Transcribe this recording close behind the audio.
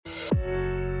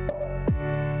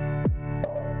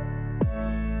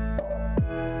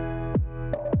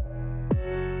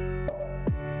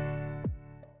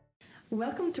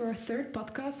welcome to our third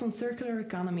podcast on circular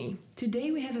economy.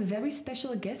 Today we have a very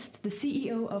special guest, the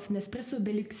CEO of Nespresso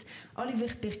Belux, Oliver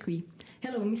Perquis.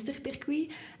 Hello, Mr. Perquis,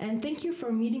 and thank you for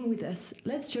meeting with us.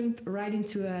 Let's jump right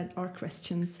into our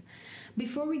questions.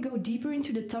 Before we go deeper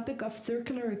into the topic of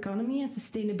circular economy and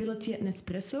sustainability at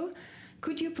Nespresso,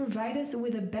 could you provide us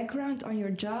with a background on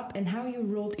your job and how you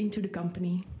rolled into the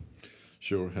company?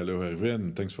 Sure. Hello, Hervé,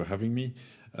 and thanks for having me.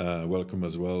 Welcome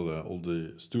as well, all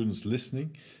the students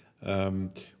listening.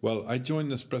 I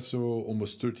joined Nespresso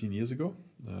almost 13 years ago.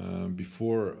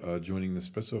 Before joining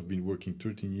Nespresso, I've been working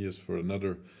 13 years for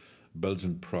another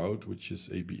Belgian proud, which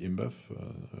is AB InBev.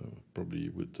 Probably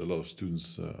with a lot of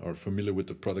students are familiar with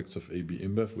the products of AB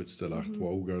InBev, with Stella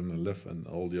Artois, Hoegaarden and Leffe, and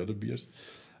all the other beers.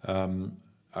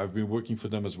 I've been working for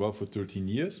them as well for 13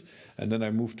 years. And then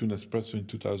I moved to Nespresso in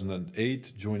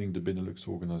 2008, joining the Benelux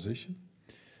organization,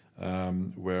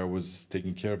 where I was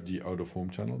taking care of the out-of-home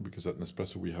channel, because at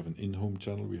Nespresso we have an in-home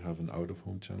channel, we have an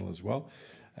out-of-home channel as well.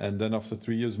 And then after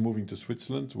 3 years, moving to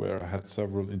Switzerland, where I had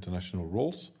several international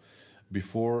roles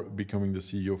before becoming the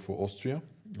CEO for Austria.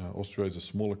 Austria is a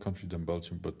smaller country than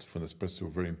Belgium, but for Nespresso, a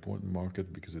very important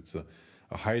market because it's a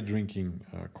high-drinking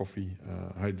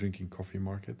coffee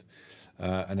market.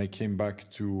 And I came back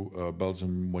to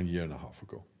Belgium 1 year and a half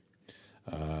ago.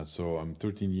 So I'm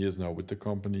 13 years now with the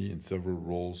company in several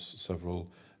roles,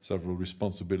 several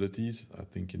responsibilities. I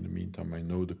think in the meantime, I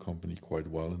know the company quite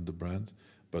well and the brand,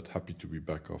 but happy to be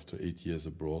back after 8 years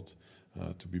abroad,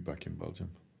 to be back in Belgium.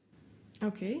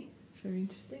 Okay, very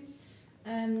interesting.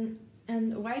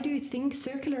 And why do you think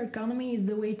circular economy is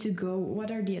the way to go? What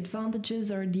are the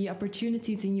advantages or the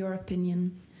opportunities in your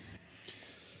opinion?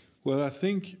 Well, I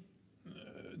think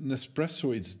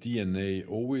Nespresso, its DNA,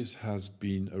 always has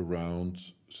been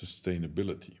around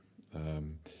sustainability.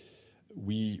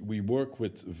 We work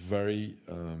with very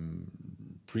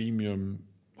premium,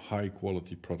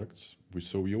 high-quality products.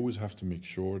 So we always have to make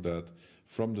sure that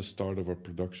from the start of our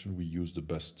production, we use the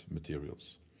best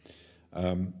materials.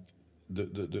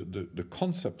 The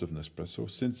concept of Nespresso,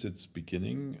 since its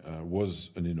beginning, was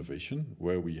an innovation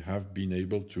where we have been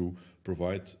able to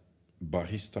provide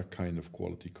barista kind of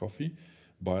quality coffee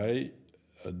by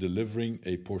delivering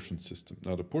a portion system.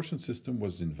 Now, the portion system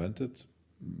was invented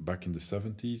back in the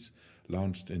 70s,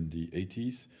 launched in the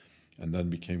 80s, and then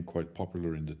became quite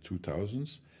popular in the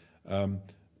 2000s.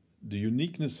 The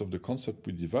uniqueness of the concept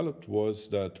we developed was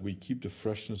that we keep the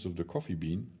freshness of the coffee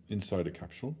bean inside a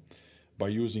capsule by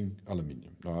using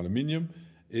aluminium. Now, aluminium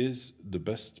is the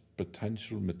best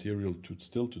potential material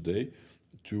still today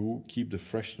to keep the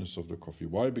freshness of the coffee.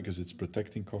 Why? Because it's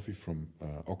protecting coffee from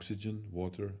oxygen,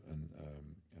 water, and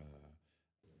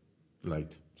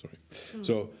light. Sorry.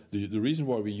 So the reason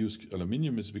why we use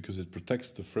aluminium is because it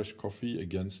protects the fresh coffee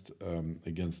against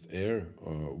air,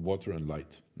 water, and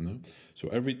light. So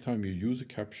every time you use a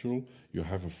capsule, you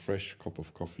have a fresh cup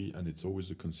of coffee, and it's always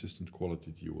a consistent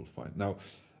quality that you will find. Now,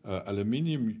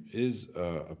 aluminium is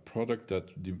a product that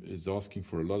is asking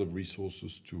for a lot of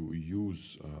resources to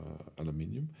use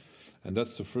aluminium, and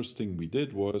that's the first thing we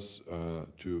did was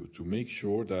to make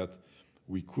sure that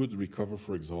we could recover,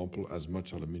 for example, as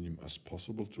much aluminium as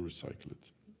possible to recycle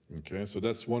it. Okay, so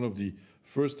that's one of the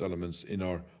first elements in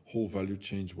our whole value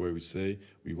chain where we say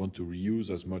we want to reuse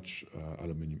as much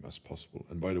aluminium as possible.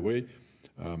 And by the way,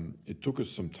 it took us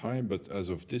some time, but as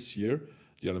of this year,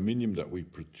 the aluminium that we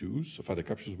produce, the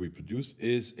capsules we produce,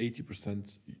 is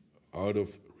 80% out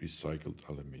of recycled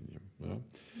aluminium.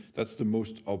 That's the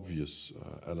most obvious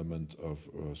element of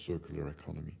circular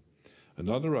economy.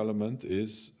 Another element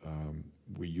is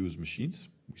we use machines,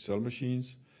 we sell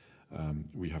machines,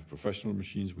 we have professional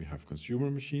machines, we have consumer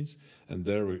machines, and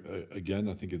there again,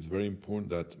 I think it's very important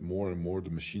that more and more the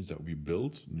machines that we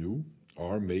build new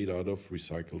are made out of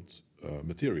recycled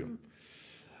material.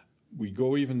 We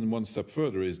go even one step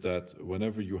further, is that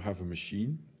whenever you have a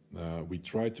machine, we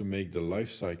try to make the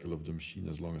life cycle of the machine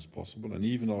as long as possible. And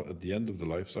even at the end of the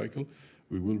life cycle,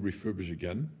 we will refurbish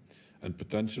again and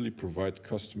potentially provide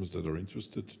customers that are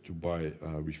interested to buy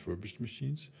refurbished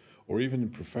machines, or even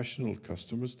professional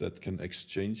customers that can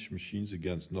exchange machines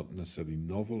against not necessarily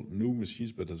new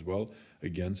machines, but as well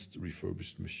against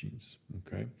refurbished machines.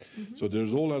 Okay, so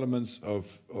there's all elements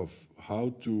of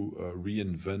how to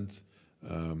reinvent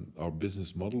our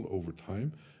business model over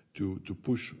time to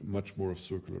push much more of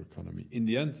circular economy. In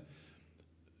the end,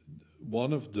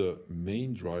 one of the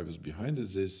main drivers behind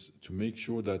this is to make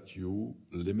sure that you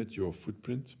limit your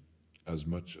footprint as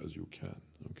much as you can,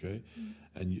 okay?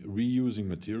 And reusing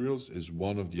materials is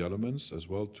one of the elements as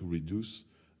well to reduce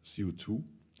CO2,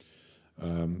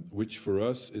 which for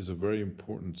us is a very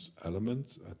important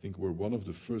element. I think we're one of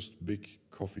the first big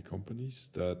coffee companies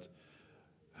that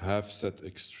have set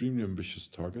extremely ambitious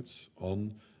targets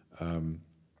on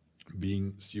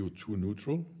being CO2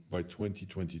 neutral by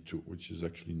 2022, which is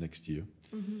actually next year,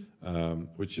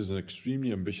 which is an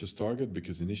extremely ambitious target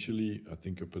because initially, I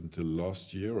think up until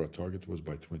last year, our target was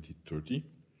by 2030.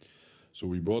 So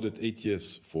we brought it 8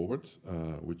 years forward,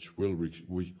 which will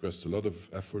request a lot of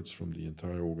efforts from the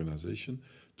entire organization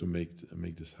to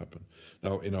make this happen.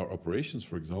 Now, in our operations,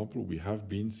 for example, we have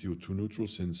been CO2 neutral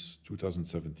since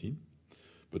 2017.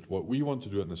 But what we want to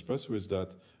do at Nespresso is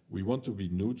that we want to be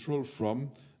neutral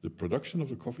from the production of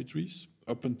the coffee trees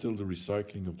up until the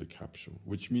recycling of the capsule,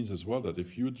 which means as well that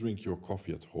if you drink your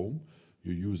coffee at home,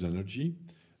 you use energy,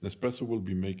 Nespresso will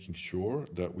be making sure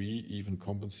that we even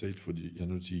compensate for the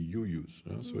energy you use.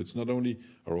 So it's not only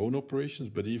our own operations,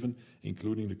 but even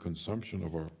including the consumption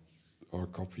of our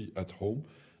coffee at home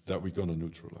that we're going to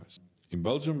neutralize. In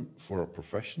Belgium, for our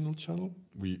professional channel,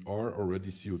 we are already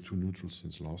CO2 neutral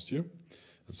since last year.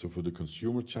 And so for the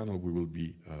consumer channel, we will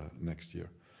be next year.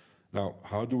 Now,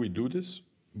 how do we do this?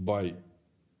 By,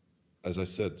 as I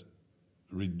said,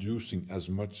 reducing as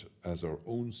much as our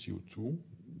own CO2.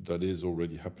 That is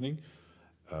already happening.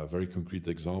 Very concrete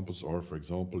examples are, for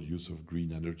example, use of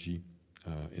green energy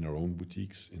in our own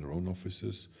boutiques, in our own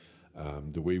offices,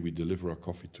 the way we deliver our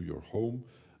coffee to your home.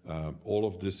 All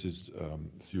of this is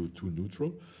CO2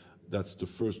 neutral. That's the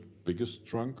first biggest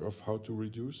chunk of how to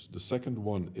reduce. The second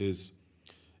one is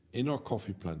in our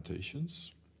coffee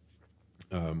plantations.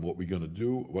 What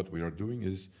we are doing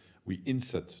is we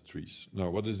inset trees. Now,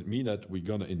 what does it mean? That we're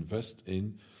going to invest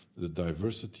in the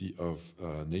diversity of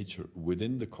nature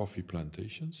within the coffee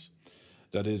plantations.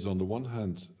 That is, on the one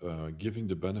hand, giving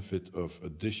the benefit of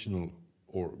additional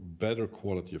or better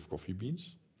quality of coffee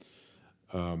beans.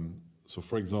 So,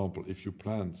 for example, if you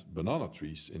plant banana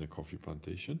trees in a coffee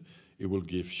plantation, it will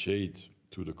give shade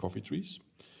to the coffee trees,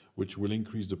 which will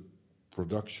increase the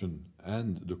production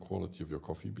and the quality of your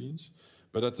coffee beans.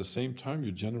 But at the same time,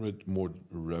 you generate more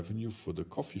revenue for the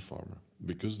coffee farmer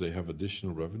because they have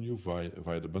additional revenue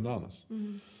via the bananas.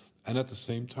 And at the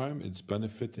same time, it's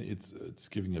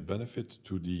giving a benefit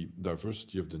to the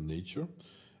diversity of the nature.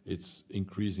 It's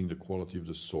increasing the quality of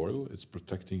the soil. It's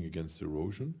protecting against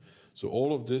erosion. So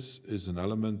all of this is an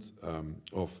element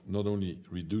of not only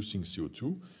reducing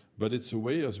CO2, but it's a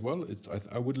way as well.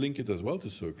 I would link it as well to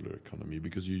circular economy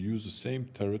because you use the same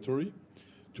territory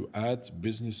to add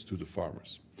business to the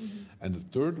farmers. And the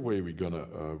third way we're going to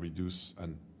reduce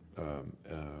and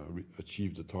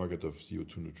achieve the target of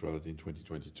CO2 neutrality in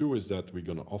 2022 is that we're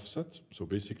going to offset. So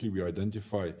basically we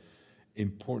identify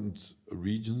important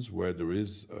regions where there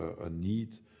is a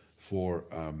need for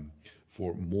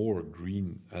more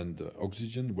green and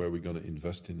oxygen, where we're going to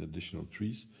invest in additional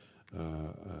trees,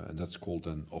 and that's called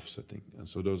then offsetting. And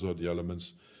so those are the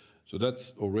elements. So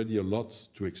that's already a lot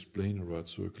to explain about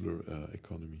circular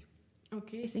economy.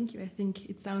 Okay, thank you. I think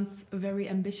it sounds very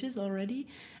ambitious already.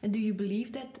 And do you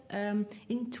believe that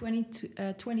in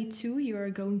 2022 you are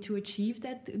going to achieve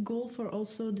that goal for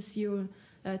also the CO2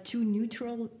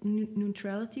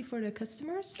 neutrality for the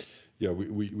customers? Yeah,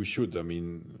 we should. I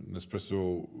mean,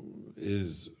 Nespresso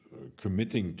is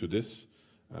committing to this,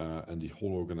 and the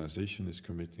whole organization is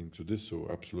committing to this. So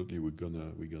absolutely, we're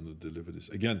gonna deliver this.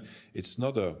 Again, it's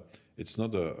not a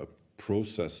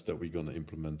process that we're gonna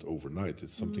implement overnight.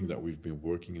 It's something that we've been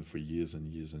working in for years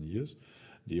and years and years.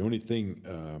 The only thing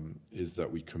is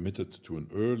that we committed to an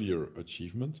earlier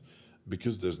achievement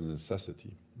because there's a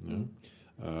necessity. You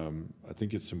know? I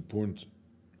think it's important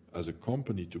as a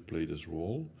company to play this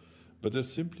role, but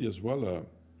there's simply as well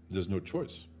there's no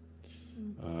choice.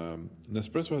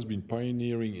 Nespresso has been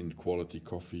pioneering in quality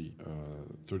coffee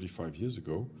 35 years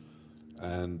ago,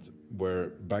 and where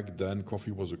back then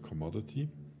coffee was a commodity,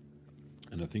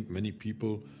 and I think many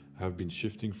people have been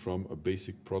shifting from a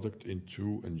basic product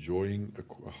into enjoying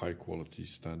a high quality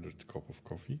standard cup of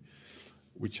coffee,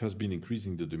 which has been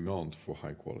increasing the demand for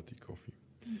high quality coffee,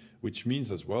 which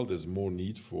means as well there's more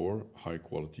need for high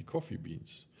quality coffee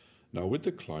beans. Now with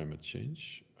the climate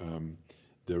change,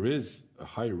 there is a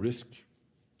high risk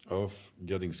of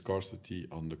getting scarcity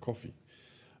on the coffee.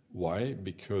 Why?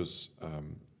 Because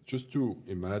just to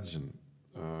imagine,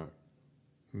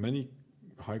 many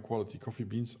high quality coffee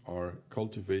beans are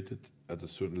cultivated at a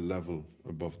certain level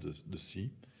above the sea.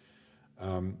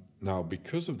 Now,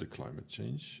 because of the climate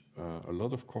change, a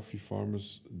lot of coffee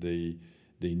farmers, they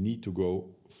need to go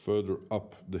further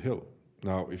up the hill.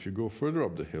 Now, if you go further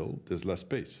up the hill, there's less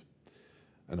space.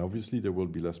 And obviously there will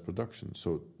be less production.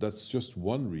 So that's just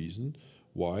one reason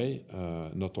why,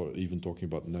 not even talking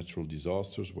about natural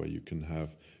disasters where you can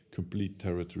have complete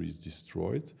territories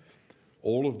destroyed,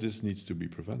 all of this needs to be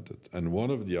prevented. And one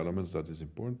of the elements that is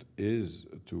important is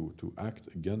to act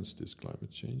against this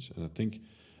climate change. And I think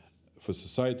for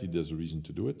society, there's a reason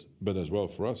to do it, but as well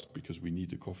for us, because we need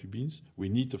the coffee beans. We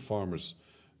need the farmers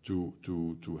to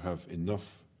have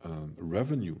enough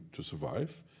revenue to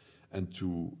survive and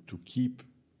to keep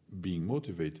being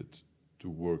motivated to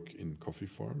work in coffee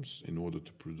farms in order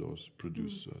to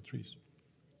produce trees.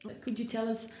 Could you tell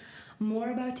us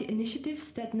more about the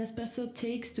initiatives that Nespresso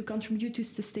takes to contribute to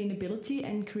sustainability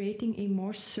and creating a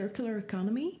more circular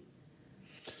economy?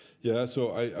 Yeah,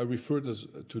 so I referred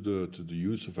to the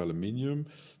use of aluminium,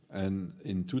 and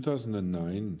in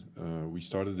 2009 we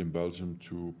started in Belgium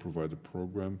to provide a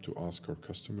program to ask our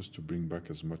customers to bring back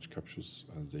as much capsules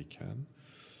as they can.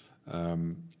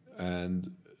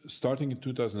 And starting in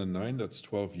 2009, that's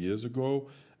 12 years ago,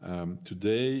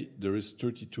 today there is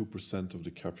 32% of the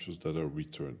capsules that are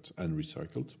returned and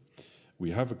recycled.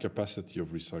 We have a capacity of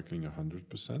recycling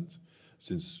 100%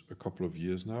 since a couple of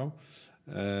years now.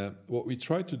 What we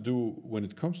try to do when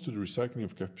it comes to the recycling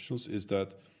of capsules is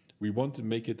that we want to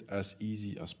make it as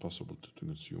easy as possible to the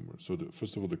consumer. So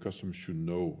first of all, the customer should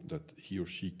know that he or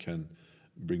she can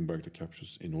bring back the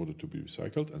capsules in order to be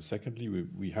recycled. And secondly,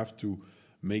 we have to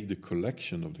make the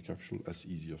collection of the capsule as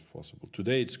easy as possible.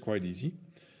 Today, it's quite easy.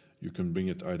 You can bring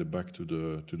it either back to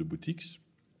the boutiques.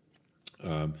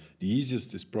 The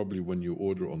easiest is probably when you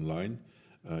order online.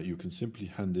 You can simply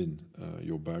hand in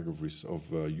your bag of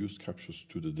used capsules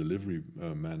to the delivery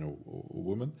man or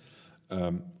woman,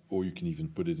 or you can even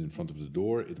put it in front of the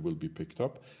door. It will be picked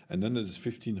up. And then there's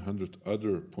 1,500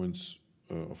 other points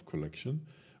of collection,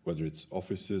 whether it's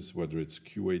offices, whether it's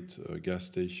Q8 gas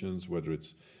stations, whether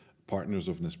it's partners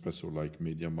of Nespresso like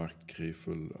MediaMarkt,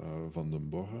 Krefel, Van den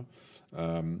Borre.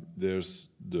 There's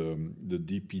the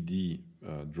DPD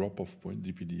drop-off point.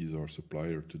 DPD is our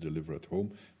supplier to deliver at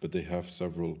home, but they have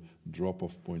several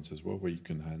drop-off points as well where you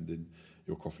can hand in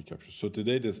your coffee capsules. So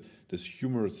today there's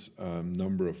humorous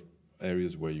number of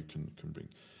areas where you can bring.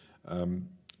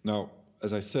 Now,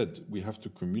 as I said, we have to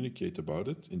communicate about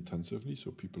it intensively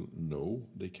so people know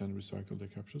they can recycle their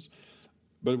capsules.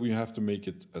 But we have to make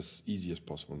it as easy as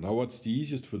possible. Now, what's the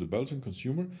easiest for the Belgian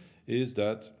consumer is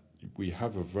that we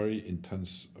have a very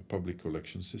intense public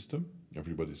collection system.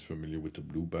 Everybody's familiar with the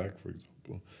blue bag, for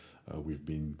example. We've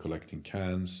been collecting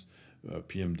cans,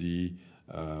 PMD,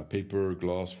 paper,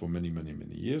 glass for many, many,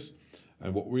 many years.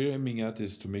 And what we're aiming at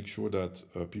is to make sure that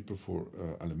people for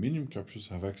aluminium capsules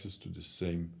have access to the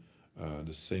same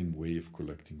way of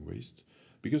collecting waste.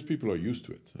 Because people are used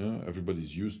to it.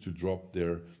 Everybody's used to drop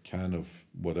their can of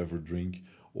whatever drink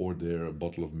or their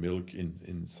bottle of milk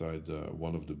inside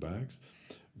one of the bags.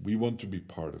 We want to be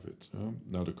part of it.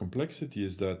 Now, the complexity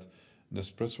is that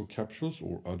Nespresso capsules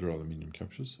or other aluminium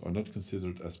capsules are not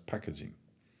considered as packaging.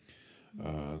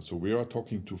 So we are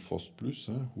talking to FOST+,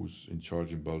 who's in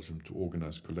charge in Belgium to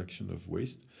organize collection of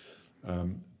waste,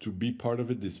 to be part of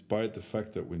it despite the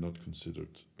fact that we're not considered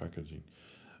packaging.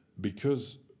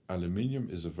 Because aluminium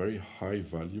is a very high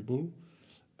valuable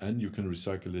and you can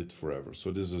recycle it forever. So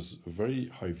there's a very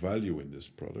high value in this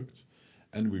product,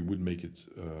 and we would make it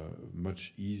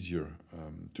much easier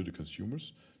to the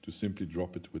consumers to simply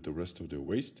drop it with the rest of their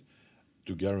waste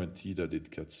to guarantee that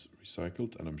it gets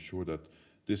recycled. And I'm sure that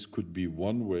this could be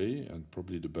one way and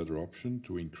probably the better option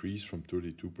to increase from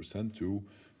 32% to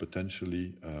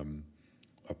potentially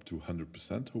up to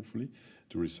 100%, hopefully,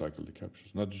 to recycle the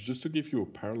capsules. Now, just to give you a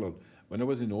parallel, when I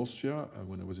was in Austria,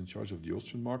 when I was in charge of the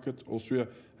Austrian market, Austria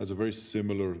has a very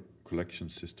similar collection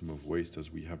system of waste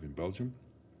as we have in Belgium.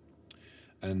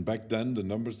 And back then, the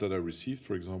numbers that I received,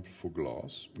 for example, for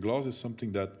glass is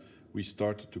something that we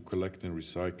started to collect and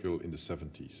recycle in the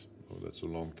 70s. So that's a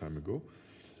long time ago.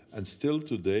 And still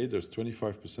today, there's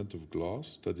 25% of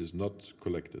glass that is not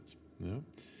collected. Yeah?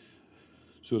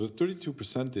 So the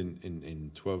 32%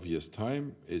 in 12 years'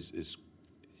 time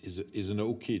is an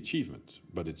okay achievement,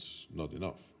 but it's not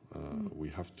enough. We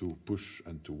have to push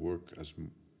and to work as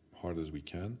hard as we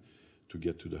can to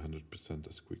get to the 100%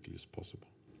 as quickly as possible.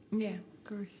 Yeah, of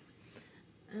course.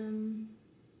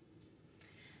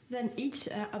 Then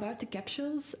about the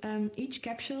capsules, each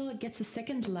capsule gets a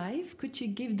second life. Could you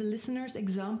give the listeners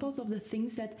examples of the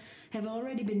things that have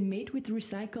already been made with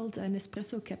recycled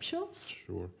Nespresso capsules?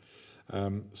 Sure.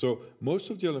 So most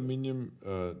of the aluminium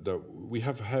that we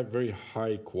have very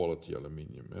high quality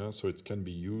aluminium, so it can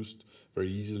be used very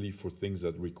easily for things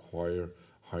that require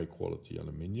high quality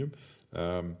aluminium.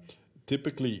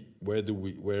 Typically,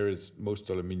 where is most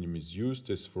aluminium is used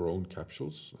is for own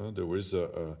capsules. There is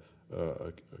a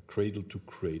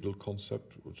cradle-to-cradle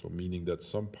concept, so meaning that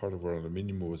some part of our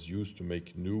aluminium was used to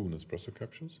make new Nespresso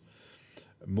capsules.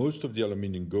 Most of the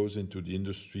aluminium goes into the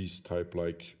industries type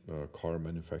like car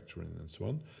manufacturing and so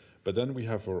on. But then we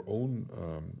have our own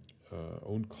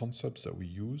concepts that we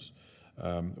use.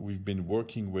 We've been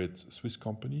working with Swiss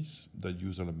companies that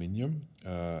use aluminium,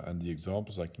 and the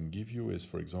examples I can give you is,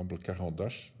 for example, Caran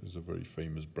d'Ache is a very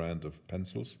famous brand of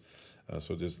pencils.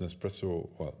 So there's Nespresso,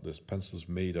 well, there's pencils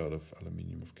made out of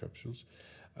aluminium of capsules.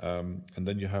 And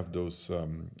then you have those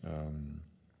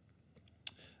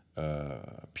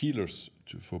peelers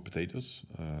for potatoes,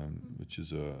 which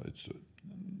is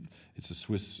it's a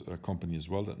Swiss company as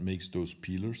well that makes those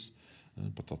peelers,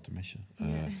 patatmesje,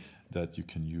 that you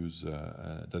can use,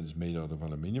 that is made out of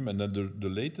aluminium. And then the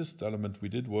latest element we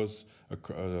did was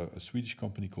a Swedish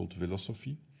company called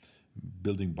Velocity,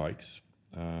 building bikes.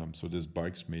 So there's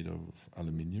bikes made of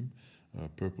aluminium,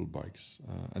 purple bikes.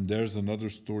 And there's another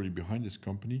story behind this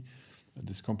company.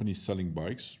 This company is selling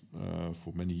bikes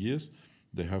for many years.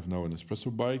 They have now an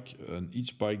Nespresso bike, and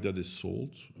each bike that is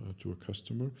sold to a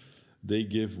customer, they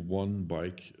give one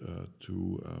bike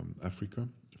to Africa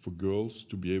for girls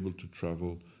to be able to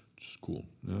travel to school.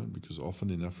 Because often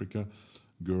in Africa,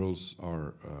 girls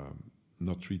are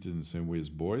not treated in the same way as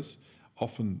boys.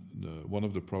 Often one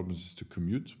of the problems is to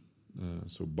commute.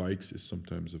 So bikes is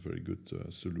sometimes a very good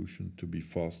solution to be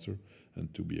faster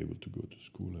and to be able to go to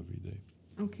school every day.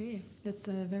 Okay, that's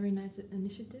a very nice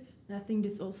initiative. I think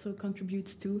this also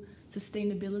contributes to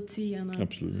sustainability on a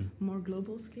Absolutely. more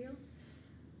global scale.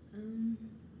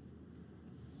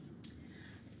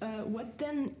 What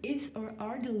then is or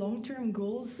are the long-term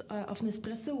goals of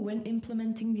Nespresso when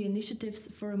implementing the initiatives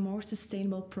for a more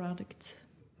sustainable product?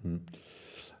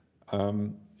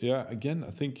 Yeah, again,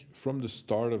 I think from the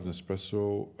start of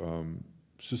Nespresso,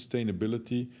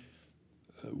 sustainability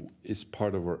is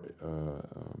part of our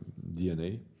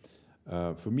DNA.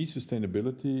 For me,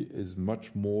 sustainability is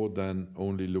much more than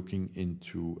only looking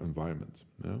into environment.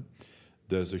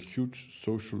 There's a huge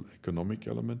social economic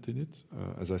element in it.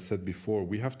 As I said before,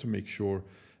 we have to make sure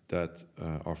that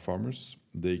our farmers,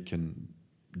 they can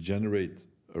generate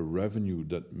a revenue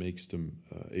that makes them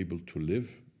able to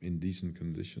live in decent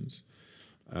conditions.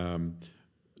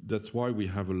 That's why we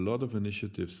have a lot of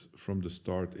initiatives from the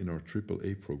start in our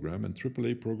AAA program. And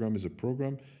AAA program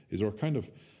is our kind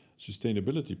of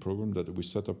sustainability program that we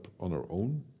set up on our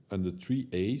own. And the 3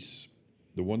 A's,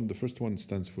 the first one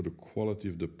stands for the quality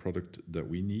of the product that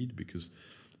we need, because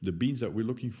the beans that we're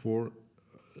looking for,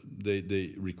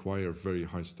 they require a very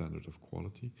high standard of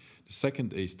quality. The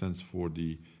second A stands for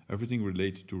everything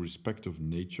related to respect of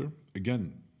nature,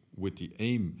 again, with the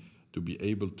aim to be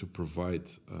able to provide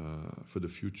for the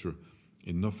future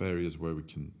enough areas where we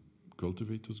can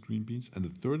cultivate those green beans. And the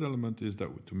third element is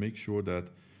that to make sure that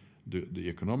the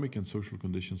economic and social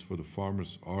conditions for the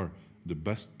farmers are the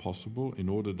best possible in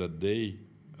order that they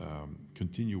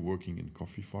continue working in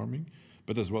coffee farming,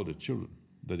 but as well the children,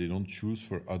 that they don't choose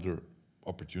for other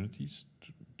opportunities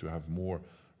to have more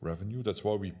revenue. That's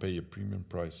why we pay a premium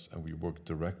price and we work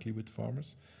directly with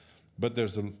farmers. But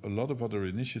there's a lot of other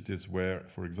initiatives where,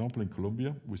 for example, in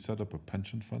Colombia, we set up a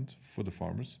pension fund for the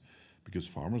farmers, because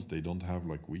farmers, they don't have,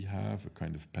 like we have, a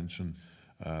kind of pension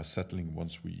settling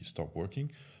once we stop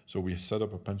working. So we set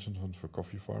up a pension fund for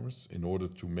coffee farmers in order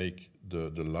to make the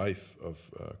life of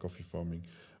coffee farming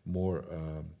more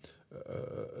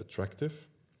attractive.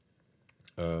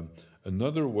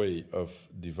 Another way of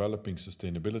developing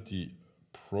sustainability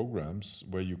programs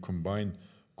where you combine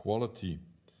quality,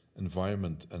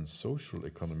 environment and social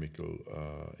economical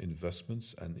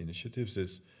investments and initiatives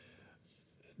is,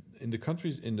 in the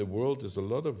countries in the world, there's a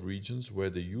lot of regions where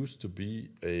there used to be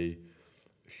a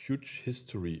huge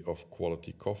history of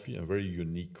quality coffee and very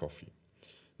unique coffee.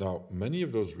 Now, many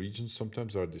of those regions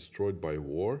sometimes are destroyed by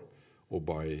war or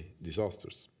by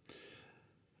disasters.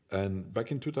 And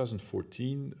back in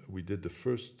 2014, we did the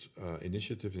first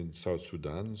initiative in South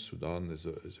Sudan. Sudan is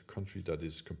a country that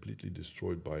is completely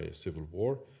destroyed by a civil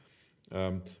war.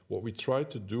 What we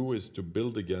tried to do is to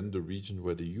build again the region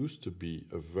where there used to be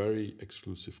a very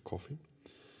exclusive coffee.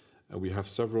 And we have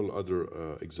several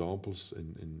other examples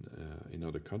in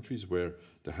other countries where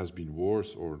there has been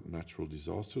wars or natural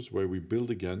disasters, where we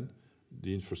build again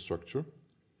the infrastructure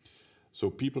so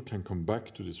people can come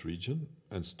back to this region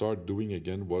and start doing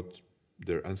again what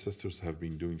their ancestors have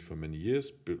been doing for many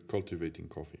years, cultivating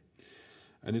coffee.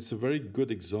 And it's a very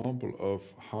good example of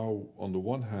how, on the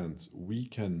one hand, we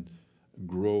can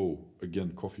grow,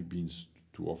 again, coffee beans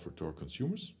to offer to our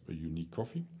consumers, a unique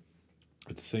coffee.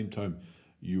 At the same time,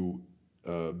 you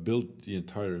build the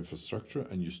entire infrastructure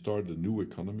and you start a new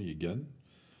economy again,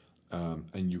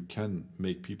 and you can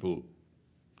make people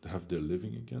have their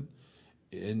living again.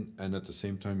 and at the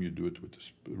same time you do it with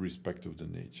respect of the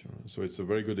nature. So it's a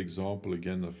very good example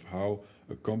again of how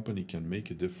a company can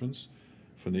make a difference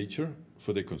for nature,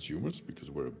 for their consumers,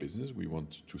 because we're a business, we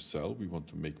want to sell, we want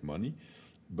to make money,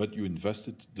 but you invest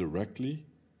it directly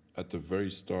at the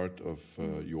very start of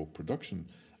your production,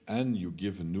 and you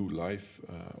give a new life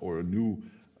or a new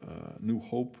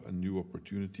hope and new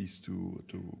opportunities to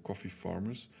coffee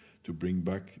farmers to bring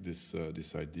back this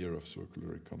idea of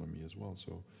circular economy as well.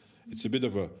 So it's a bit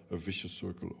of a vicious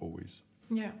circle always.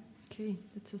 Yeah, okay,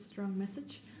 that's a strong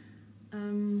message.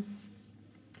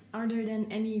 Are there then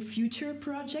any future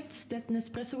projects that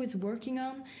Nespresso is working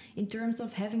on in terms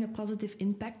of having a positive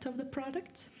impact of the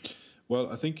product?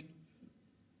 Well, I think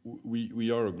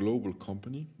we are a global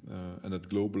company, and at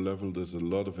global level there's a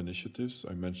lot of initiatives.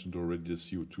 I mentioned already the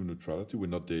CO2 neutrality. We're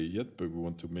not there yet, but we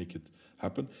want to make it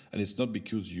happen. And it's not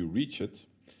because you reach it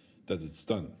that it's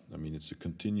done. I mean, it's a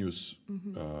continuous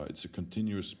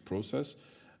process,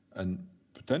 and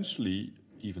potentially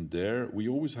even there, we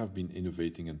always have been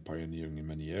innovating and pioneering in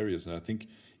many areas. And I think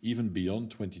even beyond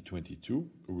 2022,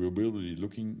 we will be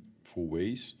looking for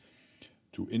ways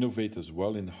to innovate as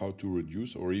well in how to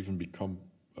reduce or even become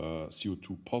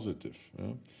CO2 positive.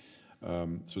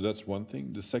 So that's one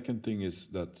thing. The second thing is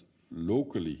that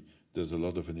locally, there's a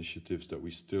lot of initiatives that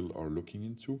we still are looking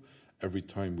into. Every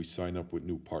time we sign up with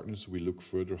new partners, we look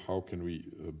further, how can we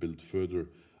build further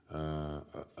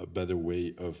a better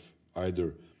way of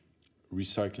either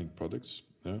recycling products.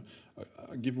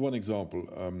 I'll give one example.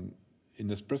 In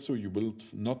Nespresso, you will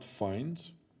not find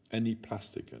any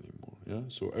plastic anymore. Yeah?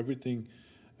 So everything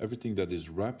that is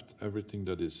wrapped, everything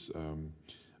that is,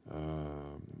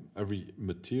 every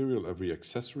material, every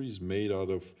accessory is made out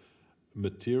of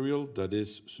material that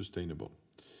is sustainable.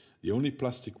 The only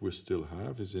plastic we still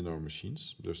have is in our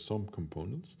machines. There's some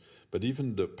components, but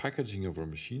even the packaging of our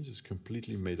machines is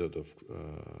completely made out of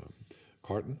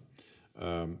carton.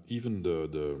 Even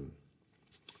the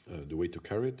way to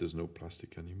carry it, there's no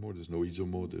plastic anymore. There's no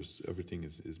isomo. Everything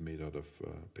is made out of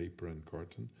paper and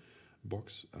carton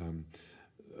box.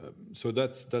 So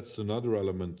that's another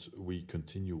element we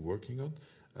continue working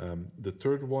on. The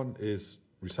third one is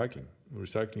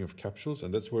recycling of capsules,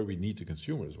 and that's where we need the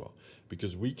consumer as well,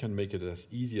 because we can make it as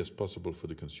easy as possible for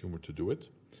the consumer to do it.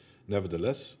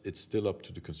 Nevertheless, it's still up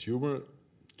to the consumer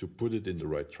to put it in the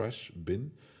right trash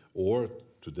bin, or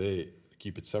today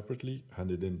keep it separately,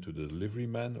 hand it in to the delivery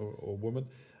man or woman,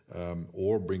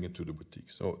 or bring it to the boutique.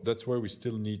 So that's where we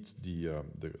still need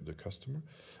the customer.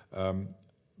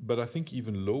 But I think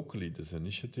even locally, there's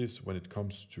initiatives when it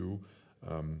comes to,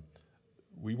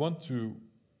 we want to,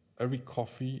 every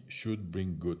coffee should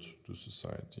bring good to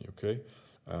society, okay?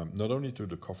 Not only to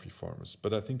the coffee farmers,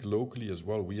 but I think locally as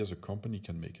well, we as a company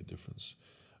can make a difference.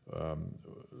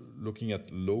 Looking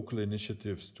at local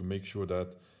initiatives to make sure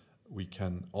that we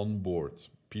can onboard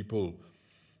people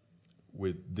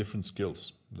with different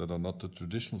skills that are not the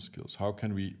traditional skills. How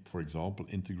can we, for example,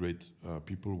 integrate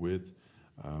people with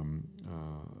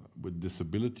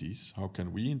disabilities? How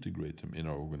can we integrate them in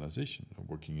our organization?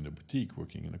 Working in a boutique,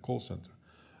 working in a call center.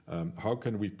 How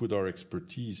can we put our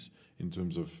expertise in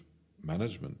terms of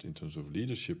management, in terms of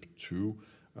leadership to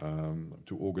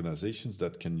organizations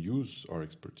that can use our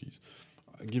expertise?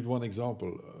 I'll give one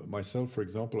example. Myself, for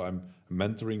example, I'm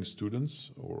mentoring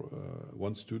students, or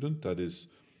one student that is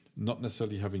not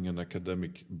necessarily having an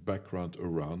academic background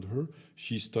around her.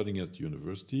 She's studying at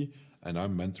university, and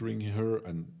I'm mentoring her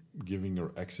and giving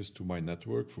her access to my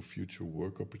network for future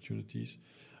work opportunities.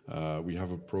 We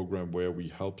have a program where we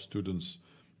help students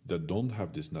that don't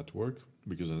have this network,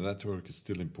 because a network is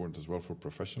still important as well for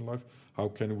professional life. How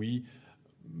can we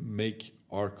make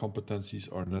our competencies,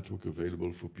 our network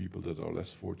available for people that are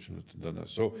less fortunate than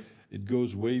us? So it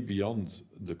goes way beyond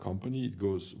the company, it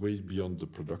goes way beyond the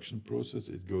production process,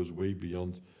 it goes way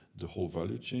beyond the whole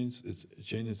value chains.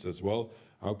 It's as well,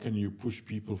 how can you push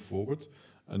people forward?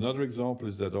 Another example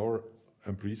is that our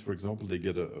employees, for example, they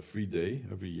get a free day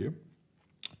every year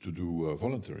to do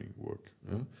volunteering work.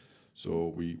 Yeah?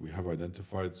 So we have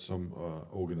identified some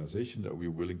organization that we're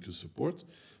willing to support,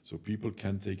 so people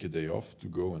can take a day off to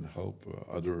go and help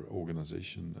other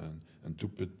organization and to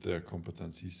put their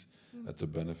competencies at the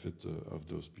benefit of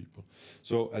those people.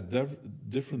 So at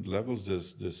different levels,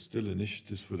 there's still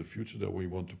initiatives for the future that we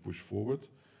want to push forward,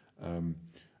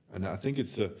 and I think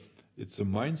it's a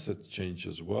mindset change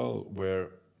as well,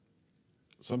 where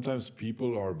sometimes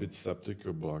people are a bit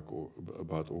skeptical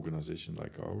about organizations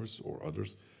like ours or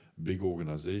others, big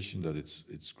organization, that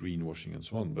it's greenwashing and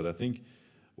so on. But I think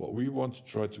what we want to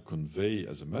try to convey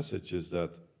as a message is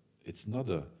that it's not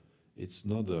a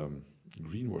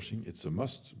greenwashing, it's a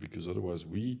must, because otherwise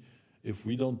we if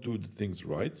we don't do the things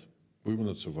right, we will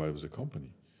not survive as a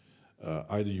company.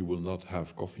 Either you will not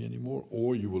have coffee anymore,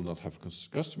 or you will not have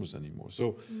customers anymore.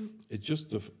 So it's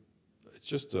just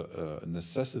a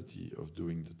necessity of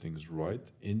doing the things right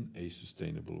in a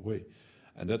sustainable way.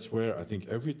 And that's where I think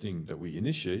everything that we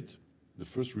initiate, the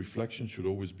first reflection should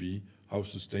always be, how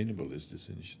sustainable is this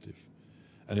initiative?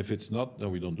 And if it's not,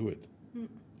 then we don't do it.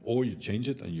 Or you change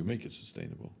it and you make it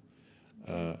sustainable.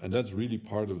 And that's really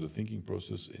part of the thinking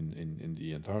process in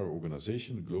the entire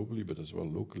organization globally, but as well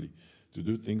locally, to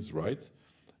do things right,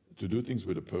 to do things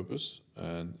with a purpose.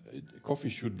 And coffee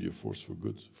should be a force for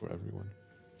good for everyone.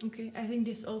 Okay, I think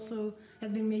this also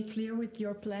has been made clear with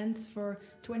your plans for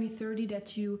 2030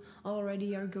 that you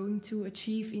already are going to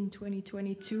achieve in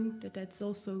 2022, that's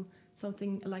also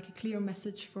something like a clear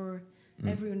message for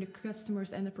everyone, the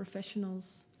customers and the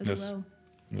professionals as well.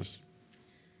 Yes.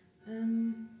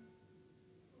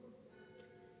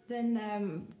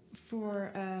 Then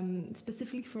for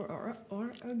specifically for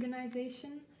our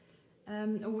organization,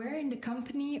 where in the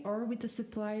company or with the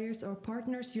suppliers or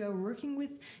partners you are working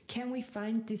with can we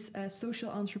find this social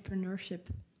entrepreneurship?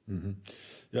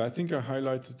 Yeah, I think I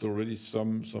highlighted already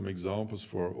some examples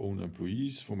for our own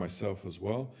employees, for myself as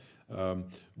well.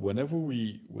 Whenever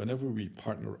we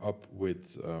partner up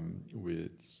with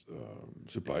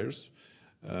suppliers,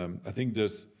 I think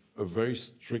there's a very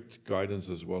strict guidance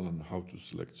as well on how to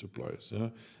select suppliers. Yeah?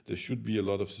 There should be a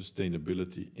lot of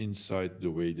sustainability inside the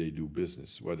way they do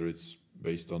business, whether it's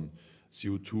based on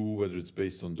CO2, whether it's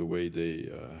based on the way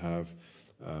they have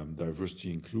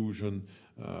diversity inclusion.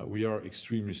 We are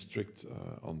extremely strict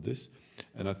on this.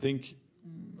 And I think,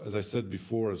 as I said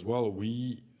before as well,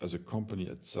 we as a company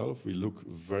itself, we look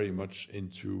very much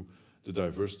into the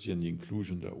diversity and the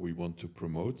inclusion that we want to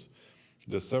promote.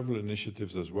 There's several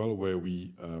initiatives as well where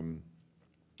we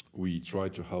try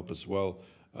to help as well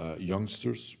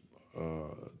youngsters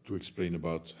to explain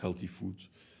about healthy food.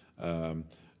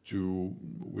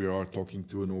 We are talking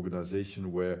to an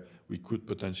organization where we could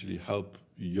potentially help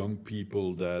young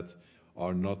people that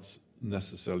are not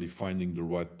necessarily finding the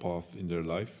right path in their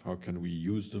life. How can we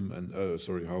use them and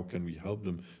how can we help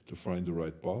them to find the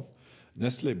right path?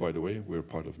 Nestlé, by the way, we're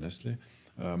part of Nestlé.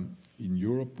 In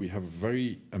Europe, we have a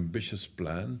very ambitious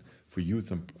plan for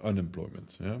youth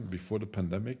unemployment. Yeah? Before the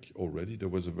pandemic already, there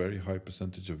was a very high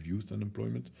percentage of youth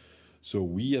unemployment. So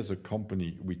we as a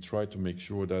company, we try to make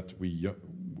sure that we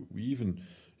even,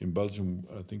 in Belgium,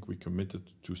 I think we committed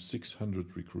to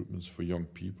 600 recruitments for young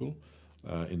people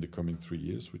in the coming 3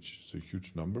 years, which is a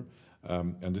huge number.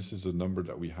 And this is a number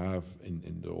that we have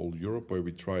in the whole Europe, where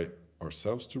we try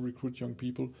ourselves to recruit young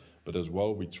people, but as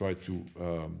well we try to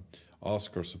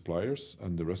ask our suppliers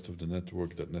and the rest of the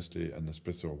network that Nestlé and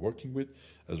Nespresso are working with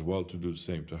as well to do the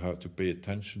same, to pay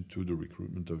attention to the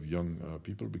recruitment of young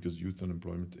people, because youth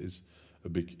unemployment is a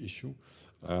big issue.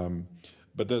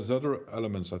 But there's other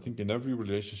elements. I think in every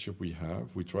relationship we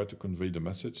have, we try to convey the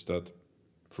message that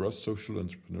for us, social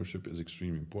entrepreneurship is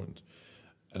extremely important.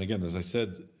 And again, as I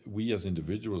said, we as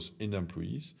individuals and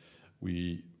employees,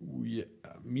 me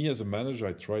as a manager,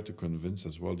 I try to convince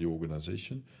as well the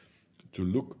organization to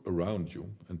look around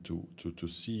you and to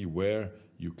see where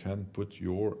you can put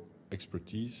your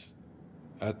expertise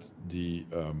at the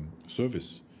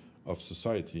service of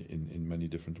society in many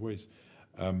different ways.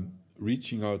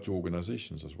 Reaching out to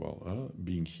organizations as well.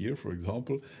 Being here, for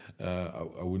example,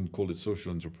 I wouldn't call it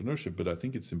social entrepreneurship, but I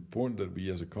think it's important that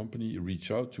we as a company reach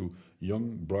out to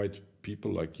young, bright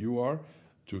people like you are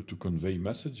to convey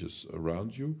messages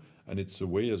around you. And it's a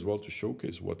way as well to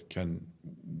showcase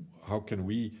how can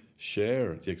we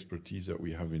share the expertise that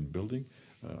we have in building.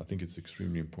 I think it's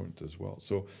extremely important as well.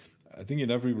 So I think in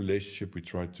every relationship we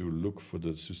try to look for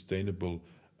the sustainable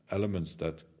elements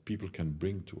that people can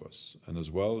bring to us. And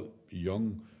as well,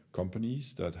 young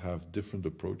companies that have different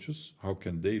approaches, how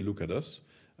can they look at us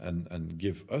and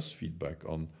give us feedback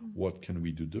on what can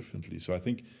we do differently? So I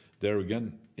think there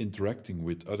again, interacting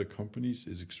with other companies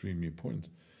is extremely important.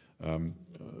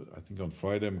 I think on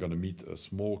Friday I'm going to meet a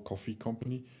small coffee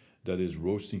company that is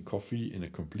roasting coffee in a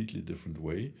completely different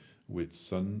way with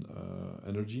sun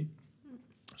energy.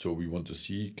 So we want to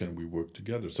see, can we work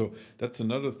together? So that's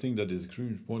another thing that is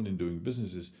extremely important in doing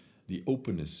business, is the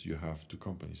openness you have to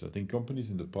companies. I think companies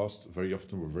in the past very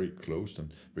often were very closed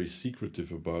and very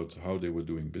secretive about how they were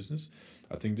doing business.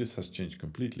 I think this has changed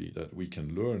completely, that we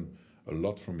can learn a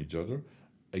lot from each other.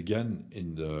 Again,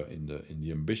 in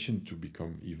the ambition to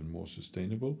become even more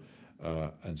sustainable.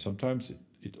 And sometimes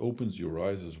it opens your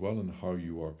eyes as well on how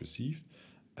you are perceived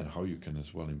and how you can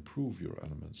as well improve your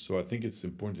elements. So I think it's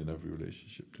important in every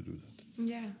relationship to do that.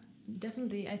 Yeah,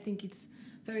 definitely. I think it's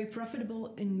very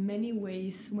profitable in many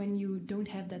ways when you don't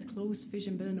have that closed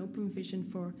vision but an open vision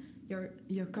for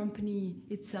your company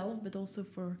itself, but also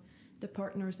for the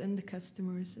partners and the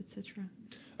customers, etc.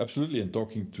 Absolutely, and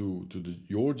talking to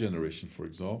your generation, for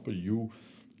example, you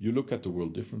look at the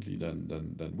world differently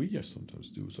than we sometimes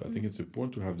do. So I think it's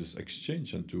important to have this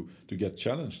exchange and to get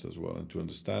challenged as well, and to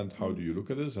understand how do you look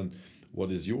at this and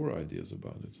what is your ideas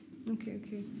about it.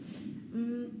 Okay.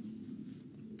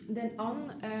 Then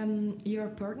on your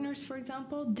partners, for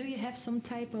example, do you have some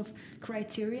type of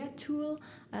criteria tool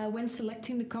when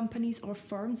selecting the companies or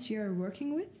farms you're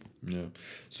working with? Yeah.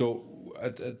 So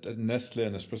at Nestle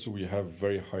and Nespresso, we have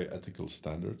very high ethical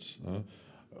standards.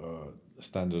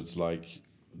 Standards like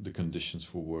the conditions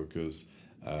for workers,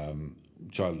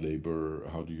 child labor,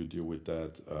 how do you deal with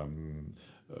that?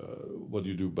 What do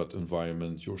you do about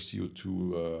environment, your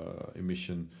CO2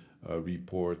 emission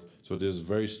report? So there's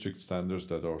very strict standards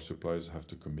that our suppliers have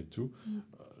to commit to.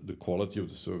 The quality of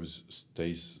the service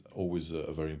stays always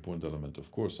a very important element,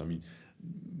 of course. I mean,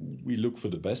 we look for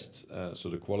the best, so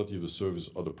the quality of the service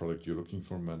or the product you're looking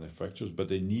for manufacturers, but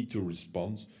they need to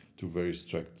respond to very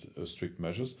strict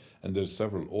measures, and there's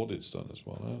several audits done as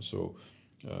well. So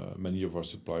many of our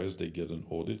suppliers, they get an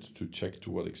audit to check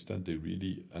to what extent they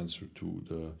really answer to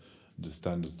the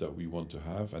standards that we want to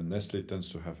have, and Nestle tends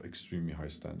to have extremely high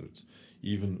standards,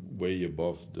 even way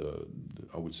above the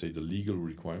I would say the legal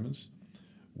requirements.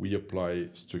 We apply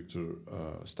stricter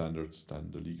standards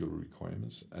than the legal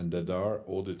requirements, and that are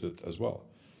audited as well.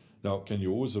 Now, can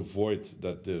you always avoid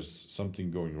that there's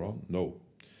something going wrong? No.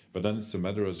 But then it's a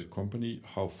matter as a company,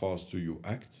 how fast do you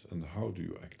act and how do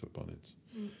you act upon it?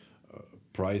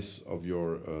 Price of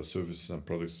your services and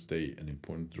products stay an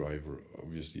important driver,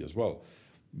 obviously, as well.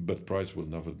 But price will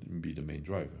never be the main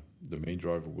driver. The main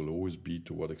driver will always be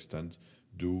to what extent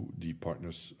do the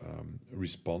partners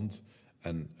respond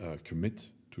and commit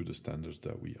to the standards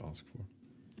that we ask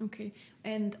for. Okay.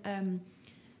 And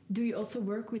do you also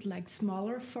work with like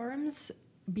smaller farms,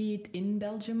 be it in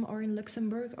Belgium or in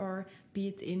Luxembourg, or be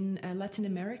it in Latin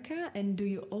America? And do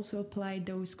you also apply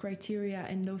those criteria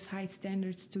and those high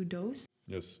standards to those?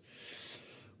 Yes.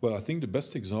 Well, I think the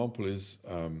best example is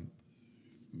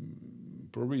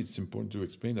probably it's important to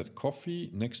explain that coffee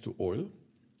next to oil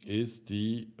is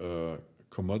the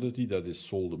commodity that is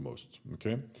sold the most.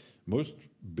 Okay, most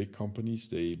big companies,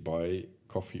 they buy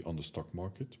coffee on the stock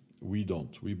market. We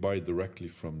don't. We buy directly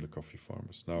from the coffee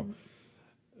farmers. Now,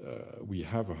 we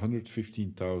have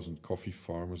 115,000 coffee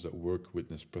farmers that work with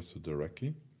Nespresso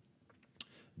directly.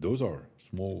 Those are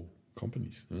small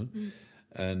companies.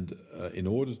 And in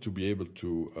order to be able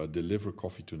to deliver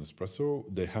coffee to Nespresso,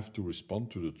 they have to respond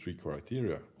to the three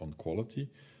criteria on quality,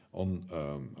 on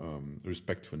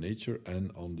respect for nature,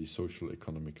 and on the social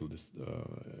economical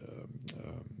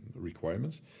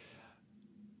requirements.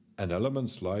 And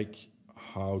elements like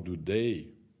how do they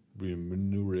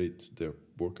remunerate their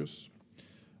workers,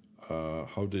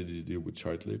 how do they deal with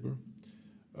child labor,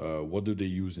 what do they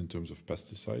use in terms of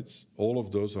pesticides. All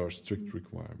of those are strict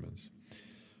requirements.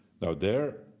 Now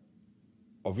there,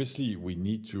 obviously, we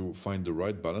need to find the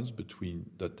right balance between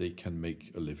that they can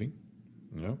make a living,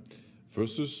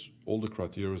 versus all the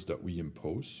criteria that we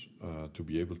impose to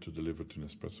be able to deliver to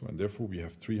Nespresso. And therefore, we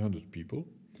have 300 people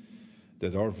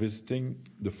that are visiting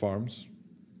the farms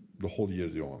the whole year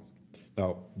long.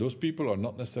 Now, those people are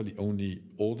not necessarily only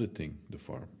auditing the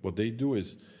farm. What they do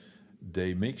is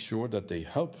they make sure that they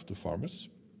help the farmers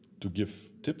to give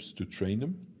tips, to train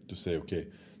them, to say, okay,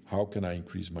 how can I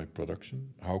increase my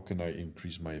production? How can I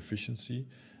increase my efficiency?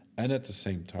 And at the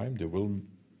same time, they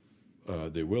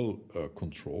will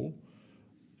control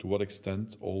to what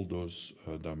extent all those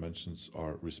dimensions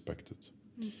are respected.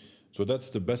 So that's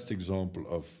the best example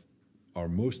of our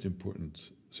most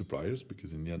important suppliers,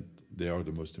 because in the end, they are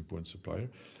the most important supplier.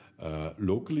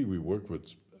 Locally, we work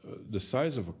with the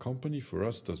size of a company for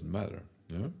us doesn't matter.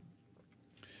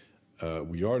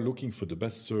 We are looking for the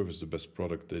best service, the best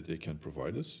product that they can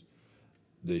provide us.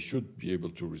 They should be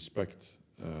able to respect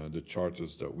the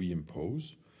charters that we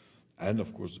impose. And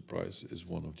of course, the price is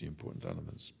one of the important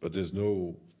elements. But there's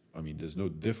no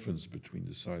difference between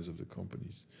the size of the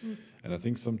companies. And I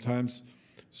think sometimes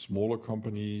smaller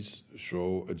companies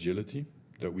show agility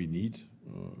that we need.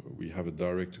 We have a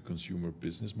direct-to-consumer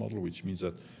business model, which means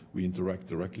that we interact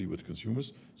directly with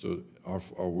consumers. So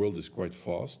our world is quite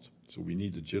fast. So we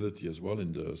need agility as well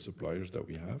in the suppliers that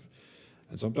we have.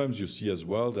 And sometimes you see as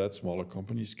well that smaller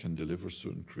companies can deliver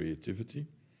certain creativity.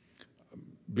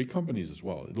 Big companies as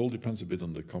well. It all depends a bit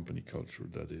on the company culture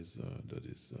that is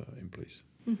in place.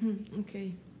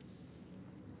 Okay.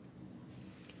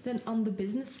 Then on the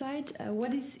business side,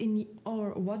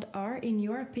 what are, in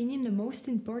your opinion, the most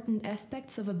important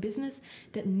aspects of a business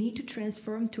that need to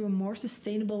transform to a more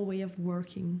sustainable way of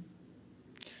working?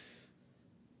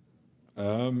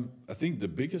 I think the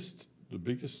biggest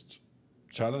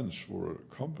challenge for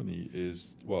a company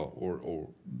is, well, or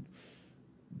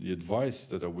the advice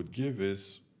that I would give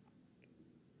is,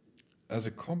 as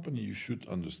a company, you should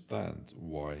understand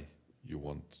why you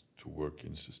want to work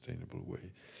in a sustainable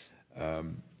way.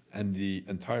 And the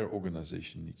entire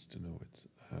organization needs to know it.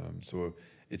 So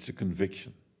it's a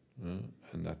conviction.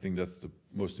 And I think that's the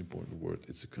most important word.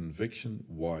 It's a conviction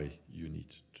why you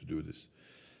need to do this.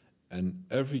 And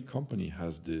every company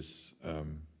has this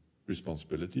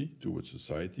responsibility towards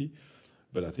society.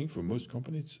 But I think for most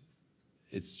companies,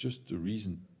 it's just the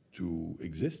reason to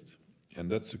exist. And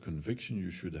that's a conviction you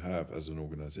should have as an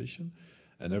organization.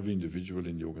 And every individual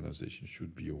in the organization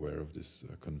should be aware of this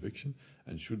conviction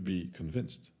and should be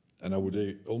convinced. And I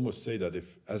would almost say that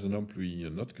if, as an employee,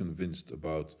 you're not convinced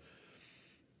about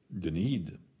the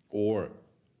need, or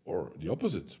the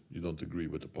opposite, you don't agree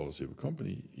with the policy of a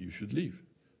company, you should leave.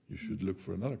 You should look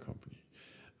for another company.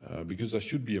 Because there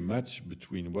should be a match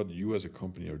between what you as a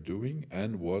company are doing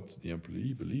and what the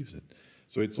employee believes in.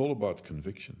 So it's all about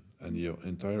conviction, and the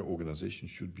entire organization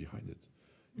should be behind it.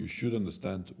 You should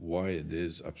understand why it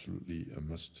is absolutely a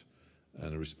must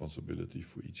and a responsibility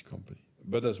for each company,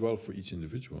 but as well for each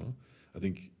individual. I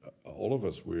think all of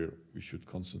us, we should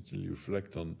constantly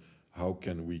reflect on how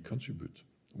can we contribute?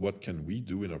 What can we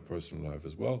do in our personal life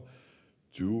as well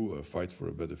to fight for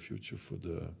a better future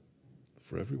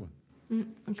for everyone?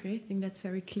 Okay, I think that's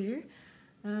very clear.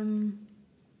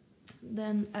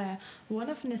 Then one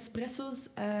of Nespresso's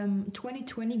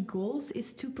 2020 goals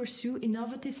is to pursue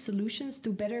innovative solutions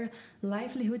to better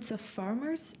livelihoods of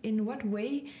farmers. In what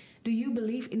way do you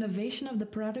believe innovation of the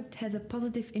product has a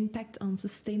positive impact on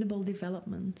sustainable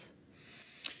development?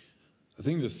 I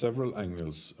think there's several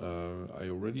angles. I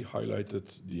already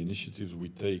highlighted the initiatives we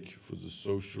take for the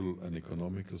social and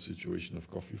economical situation of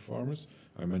coffee farmers.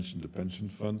 I mentioned the pension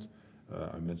fund.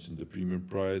 I mentioned the premium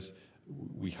price.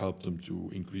 We help them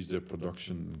to increase their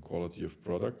production and quality of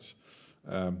products.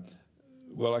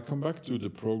 Well, I come back to the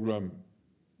program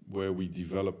where we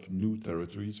develop new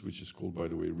territories, which is called, by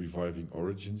the way, Reviving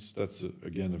Origins. That's,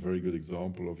 again, a very good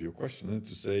example of your question,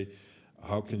 to say,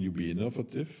 how can you be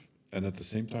innovative and at the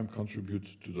same time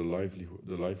contribute to the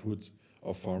livelihood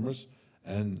of farmers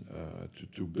and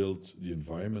to build the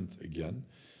environment again.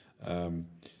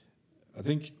 I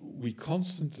think we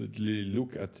constantly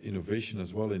look at innovation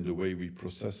as well in the way we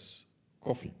process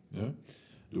coffee, yeah?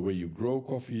 The way you grow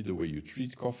coffee, the way you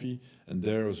treat coffee, and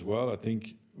there as well, I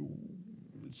think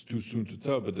it's too soon to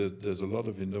tell, but there's a lot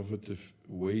of innovative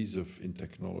ways in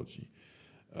technology.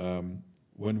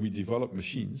 When we develop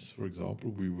machines, for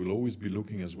example, we will always be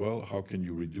looking as well, how can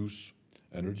you reduce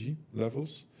energy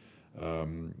levels?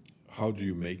 How do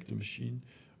you make the machine?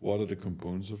 What are the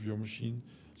components of your machine?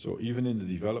 So even in the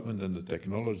development and the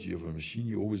technology of a machine,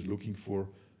 you're always looking for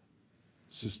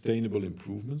sustainable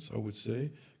improvements, I would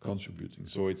say, contributing.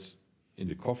 So it's in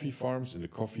the coffee farms, in the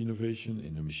coffee innovation,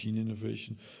 in the machine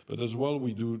innovation, but as well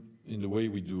we do in the way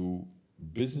we do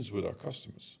business with our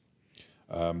customers.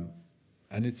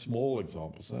 And it's small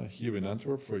examples. Here in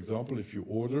Antwerp, for example, if you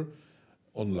order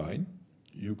online,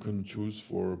 you can choose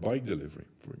for bike delivery,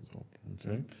 for example,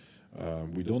 okay?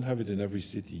 We don't have it in every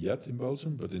city yet in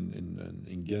Belgium, but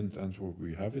in Ghent, Antwerp,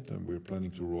 we have it, and we're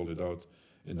planning to roll it out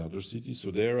in other cities.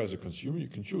 So there, as a consumer, you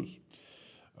can choose.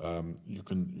 You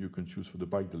can choose for the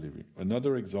bike delivery.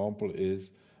 Another example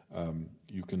is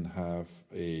you can have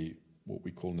what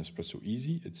we call Nespresso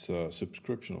Easy. It's a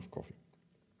subscription of coffee.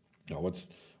 Now, what's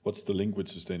the link with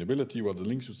sustainability? Well, the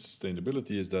link with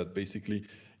sustainability is that basically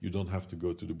you don't have to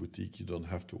go to the boutique, you don't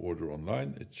have to order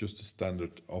online. It's just a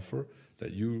standard offer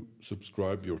that you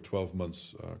subscribe your 12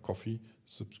 months coffee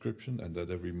subscription, and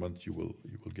that every month you will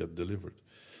get delivered.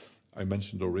 I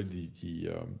mentioned already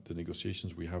the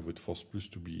negotiations we have with Phosplus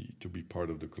to be part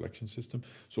of the collection system.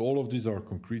 So all of these are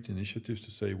concrete initiatives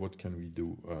to say what can we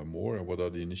do more, and what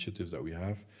are the initiatives that we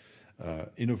have.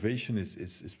 Innovation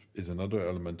is another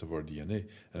element of our DNA,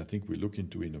 and I think we look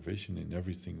into innovation in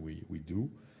everything we do,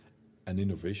 and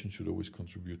innovation should always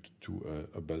contribute to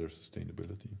a better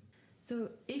sustainability. So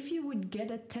if you would get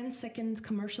a 10-second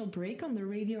commercial break on the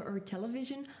radio or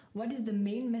television, what is the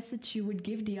main message you would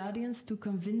give the audience to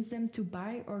convince them to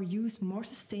buy or use more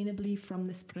sustainably from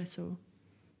Nespresso?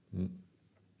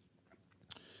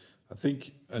 I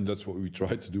think, and that's what we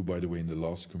tried to do, by the way, in the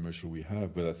last commercial we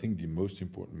have, but I think the most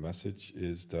important message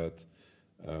is that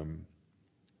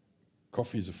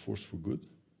coffee is a force for good.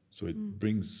 So it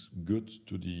brings good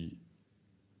to the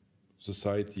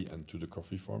society and to the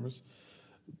coffee farmers.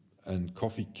 And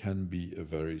coffee can be a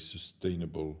very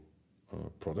sustainable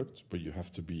product, but you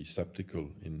have to be skeptical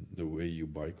in the way you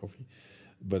buy coffee.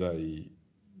 But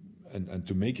and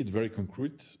to make it very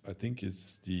concrete, I think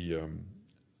it's the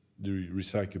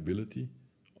recyclability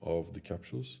of the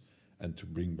capsules and to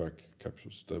bring back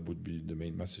capsules. That would be the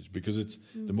main message, because it's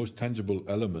the most tangible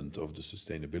element of the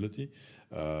sustainability.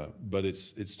 But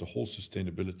it's the whole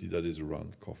sustainability that is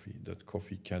around coffee, that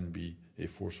coffee can be a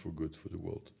force for good for the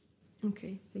world.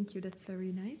 Okay, thank you. That's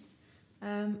very nice.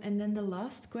 And then the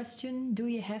last question, do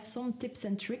you have some tips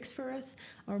and tricks for us,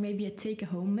 or maybe a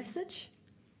take-home message?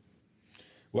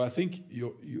 Well, I think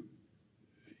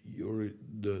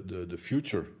the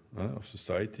future of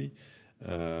society.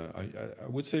 I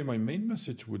would say my main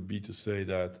message would be to say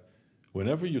that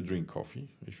whenever you drink coffee,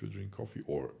 if you drink coffee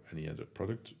or any other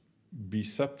product, be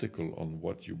skeptical on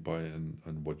what you buy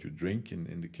and what you drink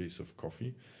in the case of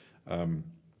coffee.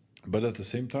 But at the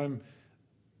same time,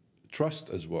 trust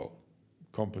as well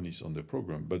companies on their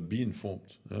program, but be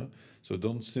informed. So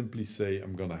don't simply say,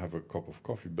 I'm going to have a cup of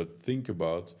coffee, but think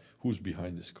about who's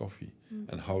behind this coffee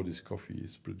and how this coffee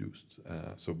is produced.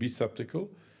 So be skeptical,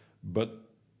 but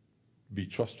be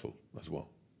trustful as well.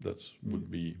 That would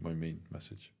be my main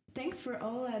message. Thanks for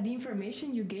all the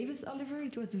information you gave us, Oliver.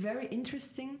 It was very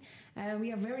interesting.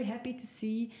 We are very happy to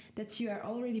see that you are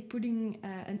already putting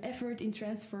an effort in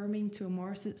transforming to a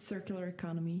more circular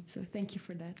economy. So thank you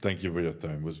for that. Thank you for your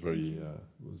time. It was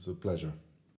a pleasure.